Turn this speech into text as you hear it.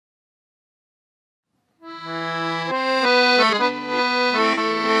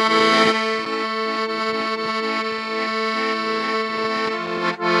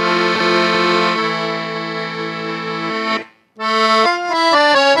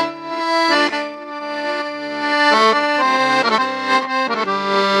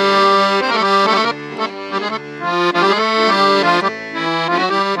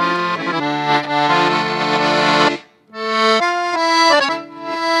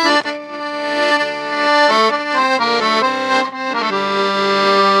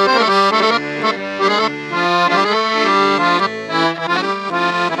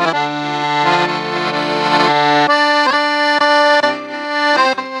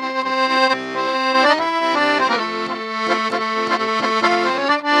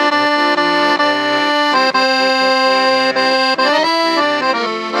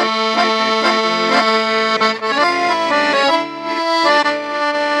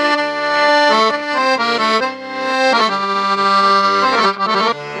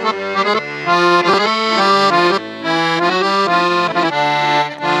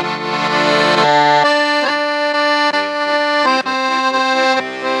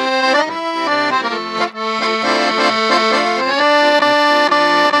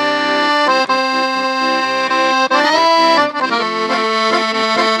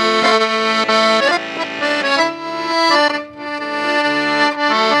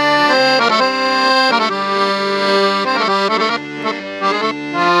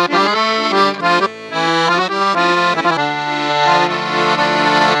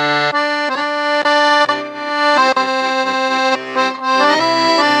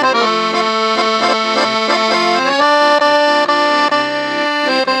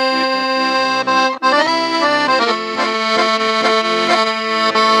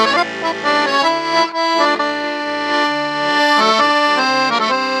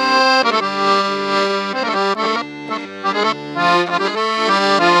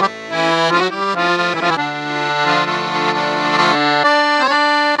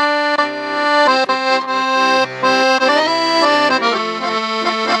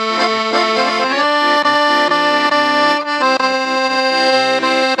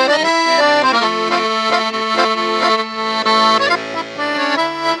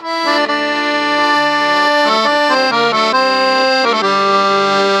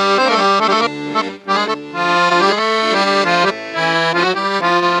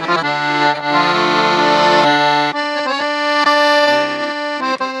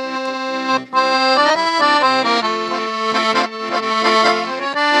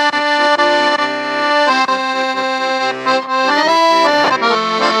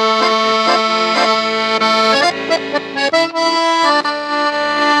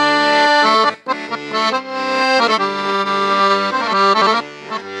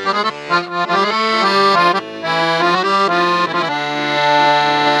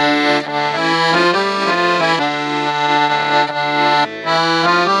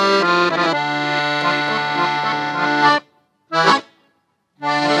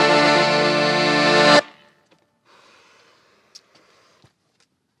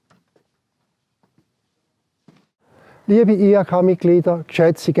Liebe IHK-Mitglieder,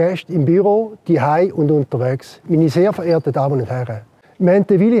 geschätzte Gäste im Büro, daheim und unterwegs, meine sehr verehrten Damen und Herren. Wir haben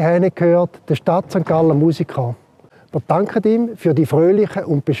den Willi Hähne gehört, der Stadt St. Gallen Musiker. Wir danken ihm für die fröhlichen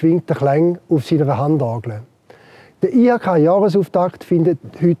und beschwingten Klänge auf seiner Handorgel. Der IHK-Jahresauftakt findet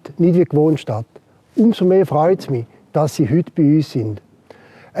heute nicht wie gewohnt statt. Umso mehr freut es mich, dass Sie heute bei uns sind.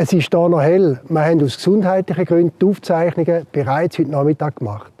 Es ist hier noch hell. Wir haben aus gesundheitlichen Gründen die Aufzeichnungen bereits heute Nachmittag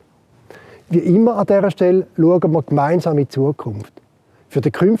gemacht. Wie immer an dieser Stelle schauen wir gemeinsam in die Zukunft. Für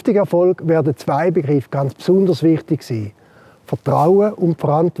den künftigen Erfolg werden zwei Begriffe ganz besonders wichtig sein. Vertrauen und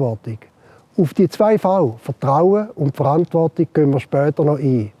Verantwortung. Auf die zwei V, Vertrauen und Verantwortung, gehen wir später noch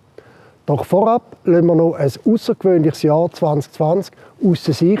ein. Doch vorab lassen wir noch ein außergewöhnliches Jahr 2020 aus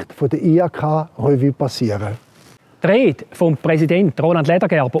der Sicht der IHK Revue passieren. Die Rede vom Präsidenten Roland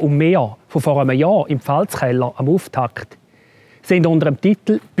Ledergerber und mehr von vor einem Jahr im Pfalzkeller am Auftakt sind unter dem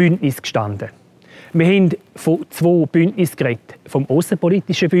Titel «Bündnis» gestanden. Wir haben von zwei Bündnissen geredet. Vom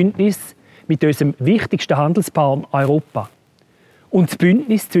außenpolitischen Bündnis mit unserem wichtigsten Handelspartner Europa. Und das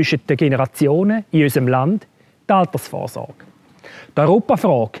Bündnis zwischen den Generationen in unserem Land, die Altersvorsorge. Die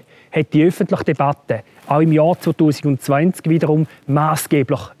Europafrage hat die öffentliche Debatte auch im Jahr 2020 wiederum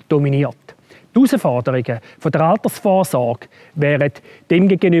maßgeblich dominiert. Die Herausforderungen der Altersvorsorge wären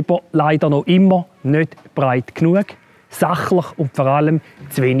demgegenüber leider noch immer nicht breit genug, sachlich und vor allem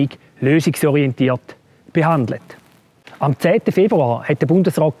zu wenig lösungsorientiert behandelt. Am 10. Februar hat der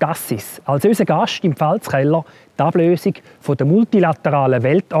Bundesrat Gassis als unser Gast im Pfalzkeller die Ablösung von der multilateralen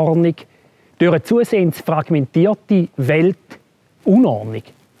Weltordnung durch eine zusehends fragmentierte Weltunordnung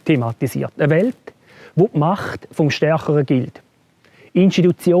thematisiert. Eine Welt, wo die Macht vom Stärkeren gilt.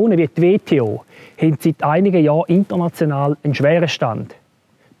 Institutionen wie die WTO haben seit einigen Jahren international einen schweren Stand.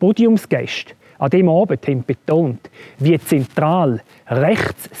 Podiumsgäste an diesem Abend haben betont, wie zentral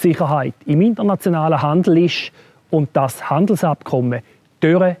Rechtssicherheit im internationalen Handel ist und das Handelsabkommen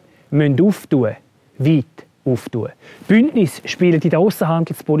Türen müssen auftun, weit auftun. Bündnis spielen in der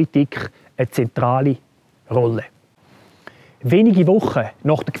Aussenhandelspolitik eine zentrale Rolle. Wenige Wochen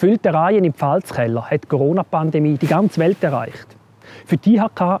nach den gefüllten Reihen im Pfalzkeller hat die Corona-Pandemie die ganze Welt erreicht. Für die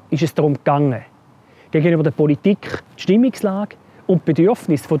IHK ist es darum gegangen, gegenüber der Politik die Stimmungslage und die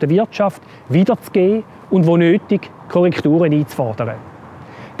Bedürfnisse der Wirtschaft wiederzugeben und, wo nötig, Korrekturen einzufordern.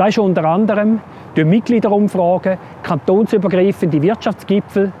 Das ist unter anderem durch Mitgliederumfragen, kantonsübergreifende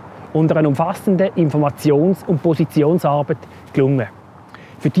Wirtschaftsgipfel und eine umfassende Informations- und Positionsarbeit gelungen.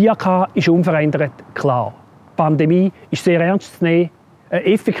 Für die IHK ist unverändert klar: Die Pandemie ist sehr ernst zu nehmen. Eine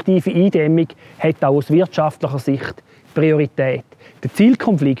effektive Eindämmung hat auch aus wirtschaftlicher Sicht Priorität. Der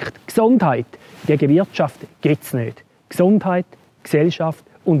Zielkonflikt Gesundheit gegen Wirtschaft gibt es nicht. Gesundheit, Gesellschaft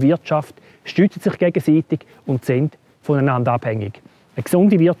und Wirtschaft stützen sich gegenseitig und sind voneinander abhängig. Eine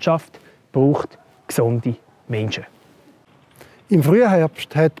gesunde Wirtschaft braucht gesunde Menschen. Im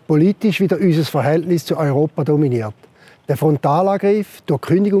Frühherbst hat politisch wieder unser Verhältnis zu Europa dominiert. Der Frontalangriff durch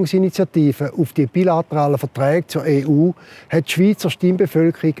Kündigungsinitiativen auf die bilateralen Verträge zur EU hat die Schweizer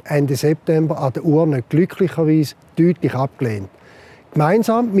Stimmbevölkerung Ende September an der Urne glücklicherweise deutlich abgelehnt.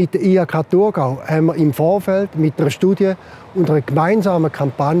 Gemeinsam mit der IHK Thurgau haben wir im Vorfeld mit einer Studie und einer gemeinsamen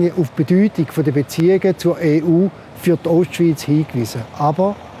Kampagne auf die Bedeutung der Beziehungen zur EU für die Ostschweiz hingewiesen.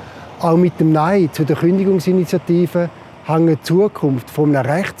 Aber auch mit dem Nein zu der Kündigungsinitiative hängt die Zukunft von einem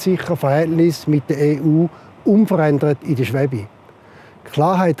rechtssicheren Verhältnis mit der EU unverändert in der Schwebe.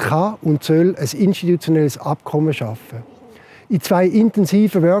 Klarheit kann und soll ein institutionelles Abkommen schaffen. In zwei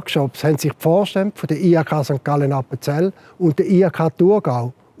intensiven Workshops haben sich die Vorstände der IHK St.Gallen-Appenzell und der IHK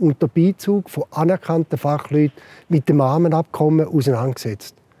Thurgau unter Beizug von anerkannten Fachleuten mit dem Rahmenabkommen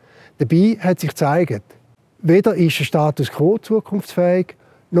auseinandergesetzt. Dabei hat sich gezeigt, weder ist der Status quo zukunftsfähig,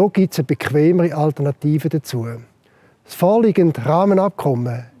 noch gibt es eine bequemere Alternative dazu. Das vorliegende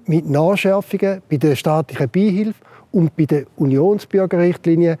Rahmenabkommen mit Nachschärfungen bei der staatlichen Beihilfe und bei der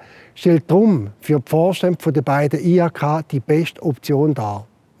Unionsbürgerrichtlinie stellt darum für die Vorstände der beiden IHK die beste Option dar.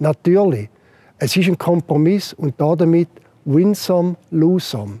 Natürlich, es ist ein Kompromiss und damit win-some,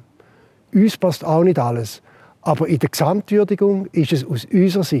 lose-some. Uns passt auch nicht alles, aber in der Gesamtwürdigung ist es aus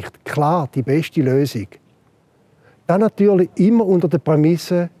unserer Sicht klar die beste Lösung. Dann natürlich immer unter der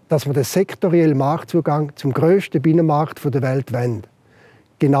Prämisse, dass wir den sektoriellen Marktzugang zum grössten Binnenmarkt der Welt wollen.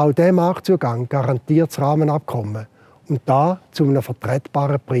 Genau diesen Marktzugang garantiert das Rahmenabkommen. Und da zu einem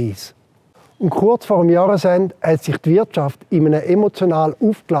vertretbaren Preis. Und kurz vor dem Jahresende hat sich die Wirtschaft in einem emotional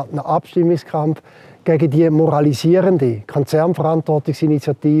aufgeladenen Abstimmungskampf gegen die moralisierende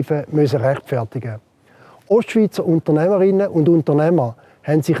Konzernverantwortungsinitiative rechtfertigen. Ostschweizer Unternehmerinnen und Unternehmer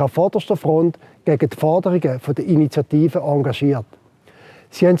haben sich an vorderster Front gegen die Forderungen der Initiative engagiert.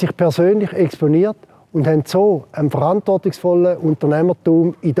 Sie haben sich persönlich exponiert und haben so einem verantwortungsvollen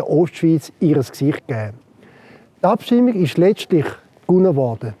Unternehmertum in der Ostschweiz ihr Gesicht gegeben. Die Abstimmung ist letztlich gewonnen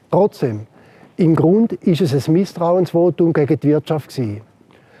worden. Trotzdem, im Grunde ist es ein Misstrauensvotum gegen die Wirtschaft gewesen.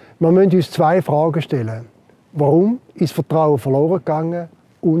 Wir müssen uns zwei Fragen stellen. Warum ist Vertrauen verloren gegangen?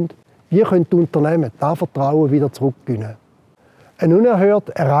 Und wie können die Unternehmen das Vertrauen wieder zurückgewinnen? Ein unerhört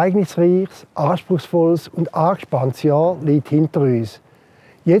ereignisreiches, anspruchsvolles und angespanntes Jahr liegt hinter uns.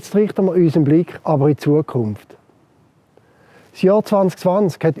 Jetzt richten wir unseren Blick aber in die Zukunft. Das Jahr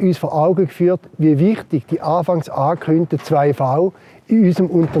 2020 hat uns vor Augen geführt, wie wichtig die anfangs angekündigten 2V in unserem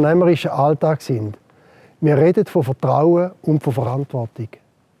unternehmerischen Alltag sind. Wir reden von Vertrauen und von Verantwortung.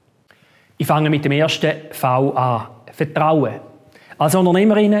 Ich fange mit dem ersten V an. Vertrauen. Als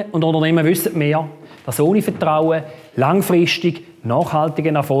Unternehmerinnen und Unternehmer wissen wir, dass ohne Vertrauen langfristig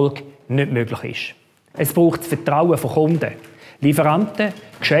nachhaltiger Erfolg nicht möglich ist. Es braucht das Vertrauen von Kunden, Lieferanten,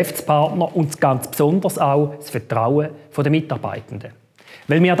 Geschäftspartner und ganz besonders auch das Vertrauen der Mitarbeitenden.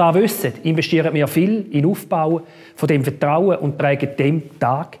 Weil wir da wissen, investieren wir viel in den Aufbau von dem Vertrauen und tragen dem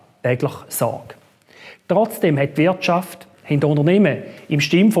tagtäglich Sorge. Trotzdem hat die Wirtschaft, haben die Unternehmen im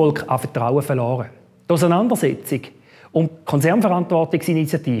Stimmvolk an Vertrauen verloren. Die Auseinandersetzung um die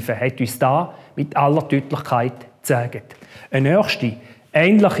Konzernverantwortungsinitiative hat uns da mit aller Deutlichkeit gezeigt. Eine nächste,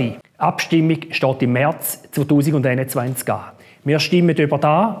 ähnliche Abstimmung steht im März 2021 an. Wir stimmen über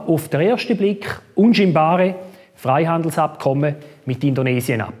das auf den ersten Blick unscheinbare Freihandelsabkommen mit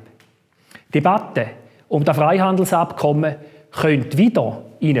Indonesien ab. Die Debatte um das Freihandelsabkommen könnte wieder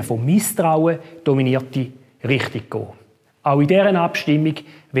in eine von Misstrauen dominierte Richtung gehen. Auch in dieser Abstimmung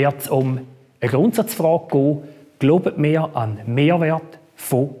wird es um eine Grundsatzfrage gehen: Glauben wir an Mehrwert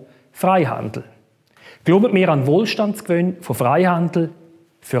von Freihandel? Glauben wir an Wohlstandsgewinn von Freihandel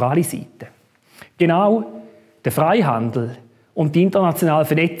für alle Seiten? Genau der Freihandel und die internationale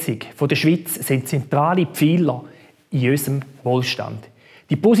Vernetzung der Schweiz sind zentrale Pfeiler in unserem Wohlstand.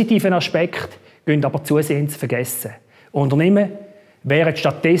 Die positiven Aspekte gehen aber zusehends vergessen. Unternehmen werden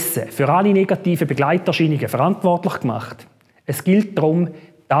stattdessen für alle negativen Begleiterscheinungen verantwortlich gemacht. Es gilt darum,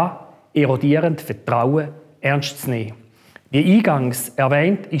 das erodierende Vertrauen ernst zu nehmen. Wie eingangs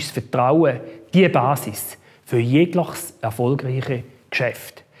erwähnt, ist das Vertrauen die Basis für jegliches erfolgreiche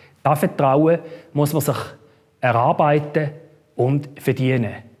Geschäft. Das Vertrauen muss man sich erarbeiten und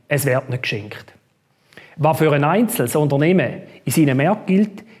verdienen. Es wird nicht geschenkt. Was für ein einzelnes Unternehmen in seinem Markt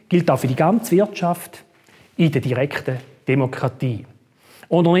gilt, gilt auch für die ganze Wirtschaft in der direkten Demokratie.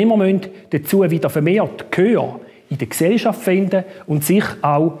 Unternehmer müssen dazu wieder vermehrt Gehör in der Gesellschaft finden und sich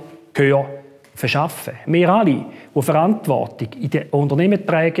auch Gehör verschaffen. Wir alle, die Verantwortung in den Unternehmen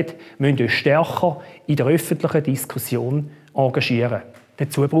tragen, müssen uns stärker in der öffentlichen Diskussion engagieren.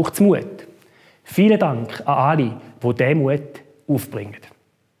 Dazu braucht es Mut. Vielen Dank an alle, die diesen Mut aufbringen.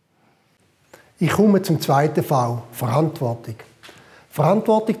 Ich komme zum zweiten V, Verantwortung.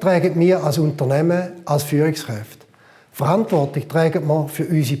 Verantwortung tragen wir als Unternehmen, als Führungskräfte. Verantwortung tragen wir für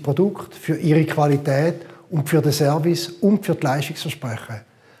unsere Produkte, für ihre Qualität und für den Service und für die Leistungsversprechen.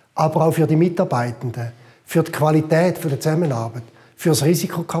 Aber auch für die Mitarbeitenden, für die Qualität der Zusammenarbeit, für das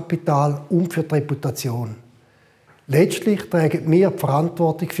Risikokapital und für die Reputation. Letztlich tragen wir die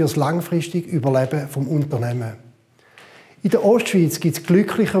Verantwortung für das langfristige Überleben des Unternehmens. In der Ostschweiz gibt es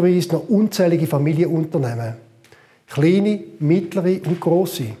glücklicherweise noch unzählige Familienunternehmen. Kleine, mittlere und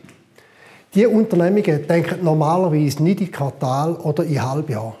grosse. Diese Unternehmungen denken normalerweise nicht in Quartal oder in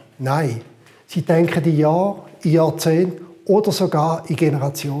Halbjahr. Nein, sie denken in Jahr, in Jahrzehnte oder sogar in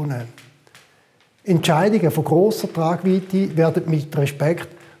Generationen. Entscheidungen von grosser Tragweite werden mit Respekt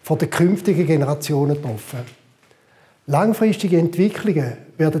vor den künftigen Generationen getroffen. Langfristige Entwicklungen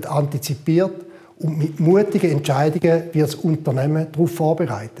werden antizipiert und mit mutigen Entscheidungen wird das Unternehmen darauf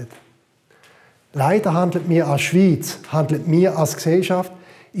vorbereitet. Leider handeln wir als Schweiz, handeln wir als Gesellschaft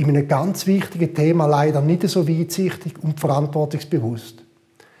in einem ganz wichtigen Thema leider nicht so weitsichtig und verantwortungsbewusst.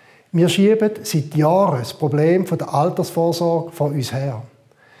 Wir schieben seit Jahren das Problem der Altersvorsorge vor uns her.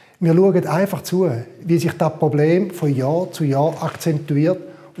 Wir schauen einfach zu, wie sich das Problem von Jahr zu Jahr akzentuiert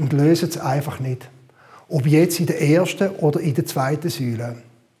und lösen es einfach nicht. Ob jetzt in der ersten oder in der zweiten Säule.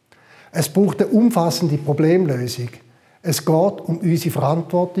 Es braucht eine umfassende Problemlösung. Es geht um unsere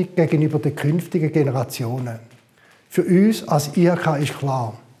Verantwortung gegenüber den künftigen Generationen. Für uns als IHK ist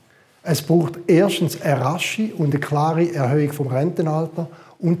klar, es braucht erstens eine rasche und eine klare Erhöhung vom Rentenalter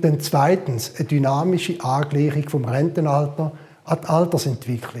und dann zweitens eine dynamische Angleichung vom Rentenalter an die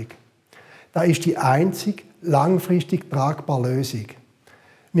Altersentwicklung. Das ist die einzig langfristig tragbare Lösung.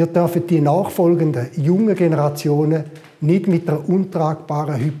 Wir dürfen die nachfolgenden jungen Generationen nicht mit einer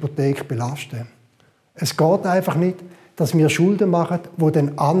untragbaren Hypothek belasten. Es geht einfach nicht, dass wir Schulden machen, die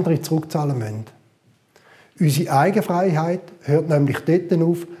dann andere zurückzahlen müssen. Unsere Eigenfreiheit hört nämlich dort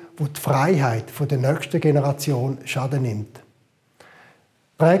auf, wo die Freiheit der nächsten Generation Schaden nimmt.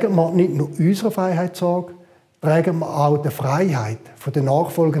 Tragen wir nicht nur unserer Freiheit Sorge, tragen wir auch der Freiheit der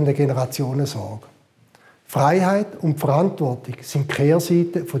nachfolgenden Generationen Sorge. Freiheit und Verantwortung sind die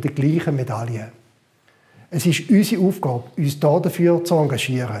Kehrseiten der gleichen Medaille. Es ist unsere Aufgabe, uns dafür zu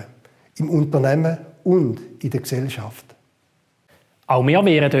engagieren, im Unternehmen und in der Gesellschaft. Auch wir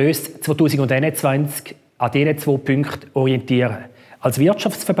werden uns 2021 an diesen 2 Punkten orientieren. Als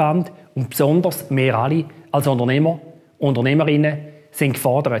Wirtschaftsverband und besonders wir alle als Unternehmer, Unternehmerinnen sind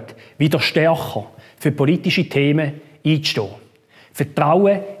gefordert, wieder stärker für politische Themen einzustehen.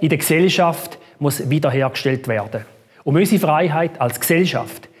 Vertrauen in der Gesellschaft muss wiederhergestellt werden, um unsere Freiheit als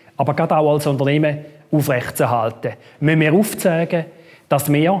Gesellschaft, aber gerade auch als Unternehmen aufrechtzuerhalten. Müssen wir aufzeigen,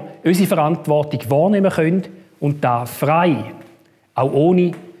 dass wir unsere Verantwortung wahrnehmen können und da frei, auch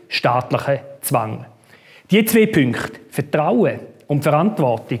ohne staatlichen Zwang. Die 2 Punkte, Vertrauen und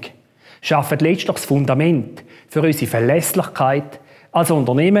Verantwortung, schaffen letztlich das Fundament für unsere Verlässlichkeit als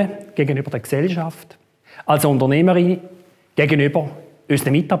Unternehmen gegenüber der Gesellschaft, als Unternehmerin gegenüber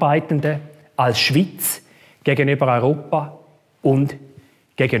unseren Mitarbeitenden, als Schweiz gegenüber Europa und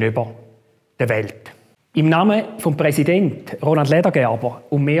gegenüber der Welt. Im Namen des Präsidenten Roland Ledergerber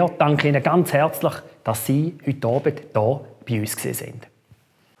und mir danke Ihnen ganz herzlich, dass Sie heute Abend hier bei uns sind.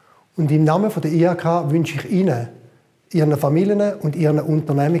 Und im Namen der IHK wünsche ich Ihnen, Ihren Familien und Ihren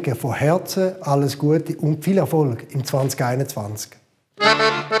Unternehmungen von Herzen alles Gute und viel Erfolg im 2021.